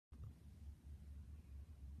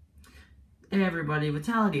Hey everybody,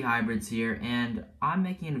 Vitality Hybrids here, and I'm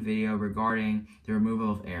making a video regarding the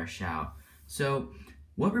removal of Airshou. So,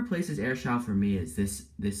 what replaces Airshou for me is this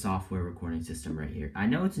software recording system right here. I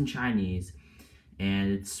know it's in Chinese,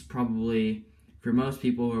 and it's probably, for most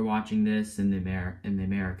people who are watching this in the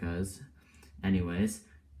Americas, anyways,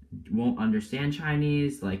 won't understand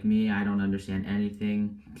Chinese. Like me, I don't understand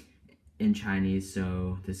anything in Chinese,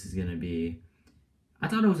 so this is gonna be, I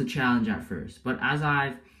thought it was a challenge at first, but as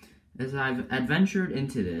I've adventured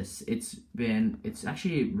into this, it's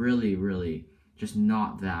actually really just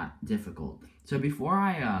not that difficult. So before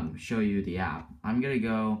I show you the app, I'm gonna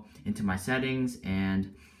go into my settings,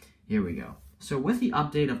 and here we go. So with the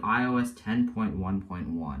update of iOS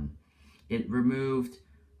 10.1.1, it removed,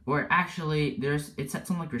 or actually it set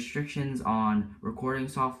some like restrictions on recording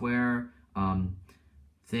software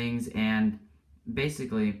things, and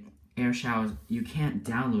basically Airshou, you can't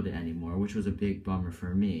download it anymore, which was a big bummer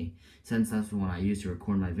for me, since that's the one I use to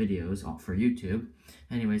record my videos for YouTube.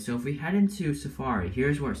 Anyway, so if we head into Safari,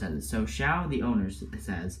 here's where it says it. So Shou, the owner,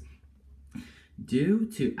 says, due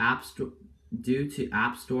to App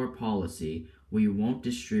Store policy, we won't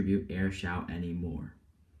distribute Airshou anymore.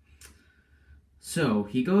 So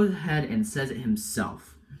he goes ahead and says it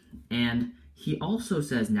himself, and he also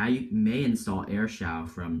says now you may install Airshou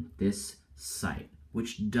from this site,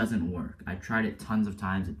 which doesn't work. I tried it tons of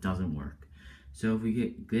times, it doesn't work. So if we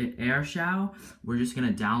get Airshou, we're just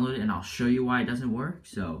gonna download it, and I'll show you why it doesn't work.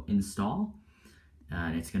 So install,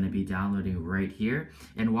 and it's gonna be downloading right here.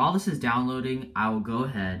 And while this is downloading, I will go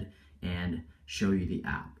ahead and show you the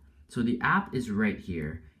app. So the app is right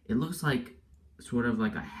here. It looks like sort of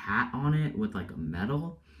like a hat on it with like a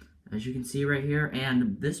metal, as you can see right here.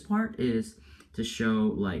 And this part is to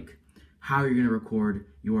show like how you're gonna record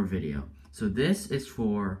your video. So this is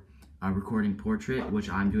for recording portrait, which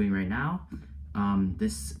I'm doing right now.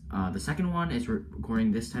 The second one is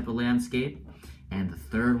recording this type of landscape, and the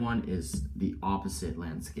third one is the opposite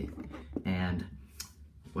landscape. And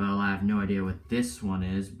well, I have no idea what this one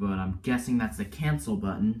is, but I'm guessing that's the cancel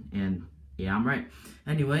button, and yeah, I'm right.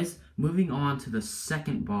 Anyways, moving on to the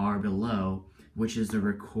second bar below, which is the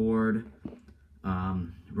recording. I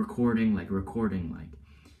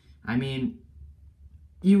mean,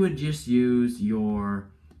 you would just use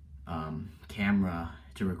your camera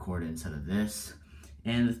to record it instead of this.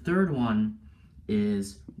 And the third one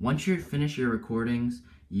is, once you finish your recordings,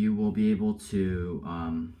 you will be able to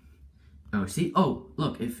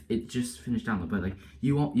look, if it just finished download, but like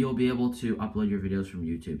you'll be able to upload your videos from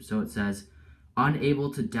YouTube. So it says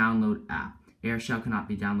unable to download app. Airshou cannot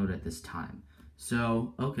be downloaded at this time.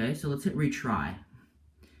 So okay, so let's hit retry.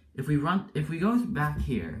 If we go back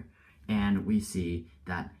here, and we see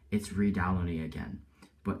that it's re-downloading again.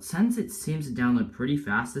 But since it seems to download pretty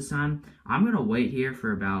fast this time, I'm gonna wait here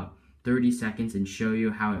for about 30 seconds and show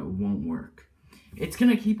you how it won't work. It's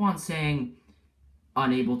gonna keep on saying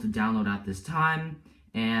unable to download at this time,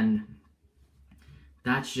 and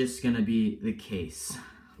that's just gonna be the case.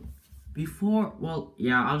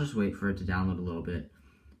 I'll just wait for it to download a little bit.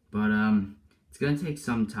 But it's gonna take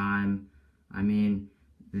some time. I mean,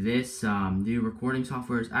 this new recording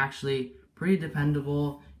software is actually pretty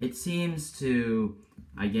dependable. It seems to,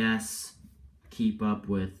 I guess, keep up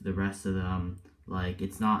with the rest of them. Like,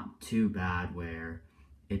 it's not too bad where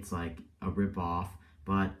it's like a rip-off,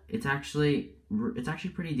 but it's actually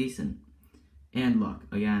pretty decent. And look,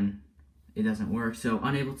 again, it doesn't work, so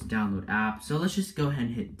unable to download app. So let's just go ahead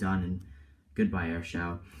and hit done, and goodbye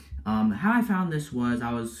Airshou. How I found this was,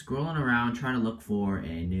 I was scrolling around trying to look for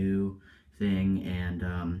a new thing and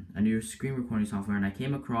a new screen recording software, and I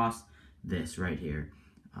came across this right here.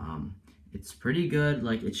 It's pretty good.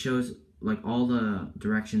 Like, it shows like all the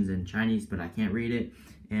directions in Chinese, but I can't read it.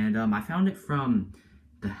 And I found it from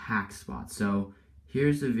the Hack Spot. So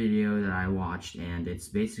here's the video that I watched, and it's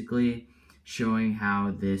basically showing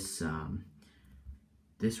how this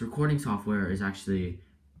this recording software is actually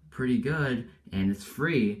pretty good, and it's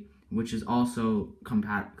free, which is also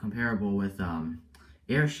comparable with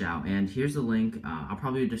Airshou. And here's the link. I'll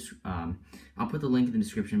put the link in the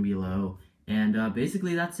description below. And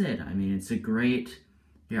basically that's it. I mean, it's a great.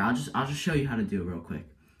 Here, I'll just show you how to do it real quick.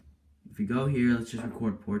 If you go here, let's just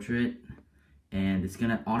record portrait, and it's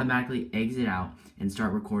gonna automatically exit out and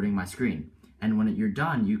start recording my screen. And when you're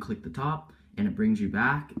done, you click the top, and it brings you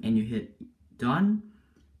back, and you hit done.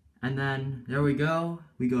 And then there we go.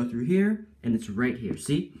 We go through here, and it's right here.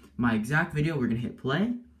 See my exact video. We're gonna hit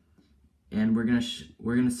play. And we're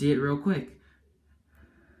gonna see it real quick.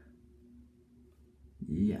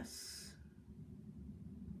 Yes,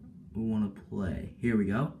 we want to play. Here we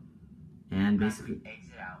go. And basically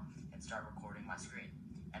exit out and start recording my screen.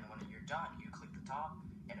 And when you're done, you top,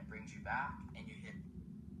 and it brings you back, and you hit.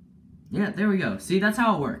 Yeah, there we go. See, that's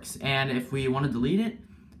how it works. And if we want to delete it,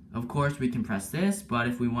 of course we can press this, but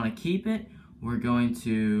if we want to keep it, we're going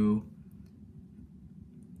to,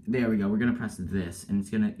 there we go, we're going to press this, and it's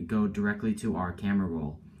going to go directly to our camera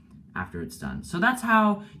roll after it's done. So that's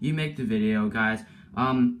how you make the video, guys.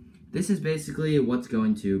 This is basically what's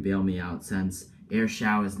going to bail me out since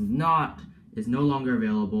Airshou is no longer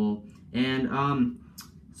available. And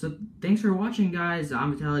so thanks for watching, guys.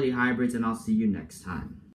 I'm Vitality Hybrids, and I'll see you next time.